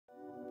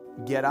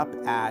get up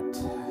at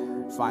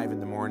 5 in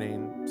the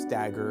morning,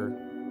 stagger,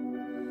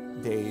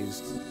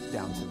 dazed,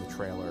 down to the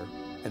trailer,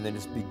 and then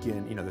just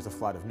begin, there's a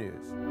flood of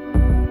news.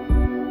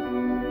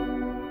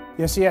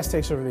 CES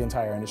takes over the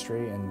entire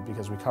industry, and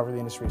because we cover the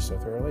industry so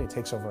thoroughly, it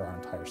takes over our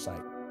entire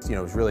site. It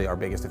was really our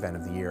biggest event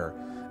of the year.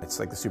 It's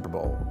like the Super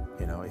Bowl,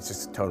 it's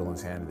just total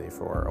insanity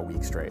for a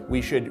week straight.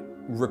 We should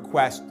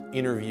request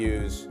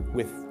interviews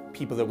with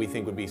people that we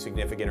think would be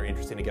significant or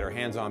interesting to get our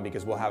hands on,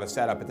 because we'll have a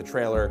setup at the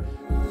trailer.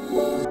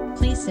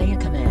 Please say a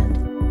command.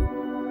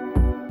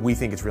 We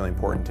think it's really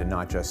important to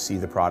not just see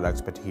the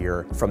products, but to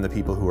hear from the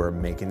people who are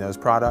making those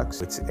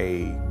products. It's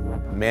a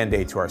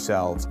mandate to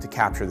ourselves to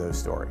capture those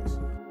stories.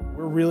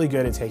 We're really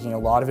good at taking a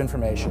lot of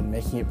information,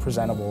 making it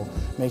presentable,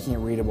 making it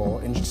readable,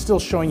 and still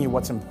showing you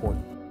what's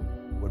important.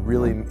 What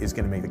really is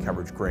going to make the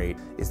coverage great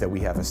is that we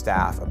have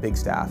a big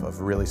staff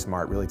of really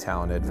smart, really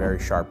talented, very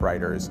sharp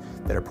writers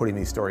that are putting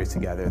these stories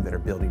together, that are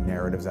building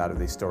narratives out of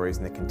these stories,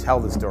 and that can tell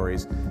the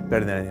stories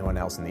better than anyone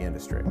else in the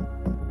industry.